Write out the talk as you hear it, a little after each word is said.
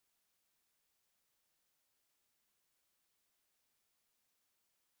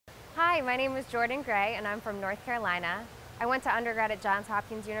Hi, my name is Jordan Gray and I'm from North Carolina. I went to undergrad at Johns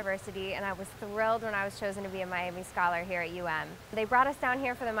Hopkins University and I was thrilled when I was chosen to be a Miami Scholar here at UM. They brought us down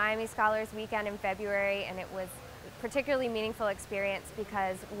here for the Miami Scholars Weekend in February, and it was a particularly meaningful experience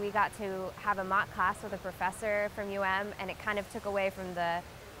because we got to have a mock class with a professor from UM, and it kind of took away from the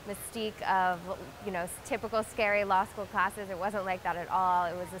mystique of, typical scary law school classes. It wasn't like that at all.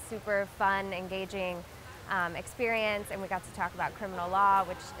 It was a super fun, engaging experience, and we got to talk about criminal law,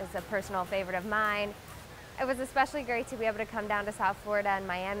 which is a personal favorite of mine. It was especially great to be able to come down to South Florida and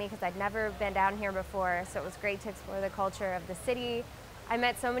Miami because I'd never been down here before, so it was great to explore the culture of the city. I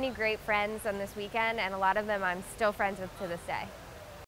met so many great friends on this weekend, and a lot of them I'm still friends with to this day.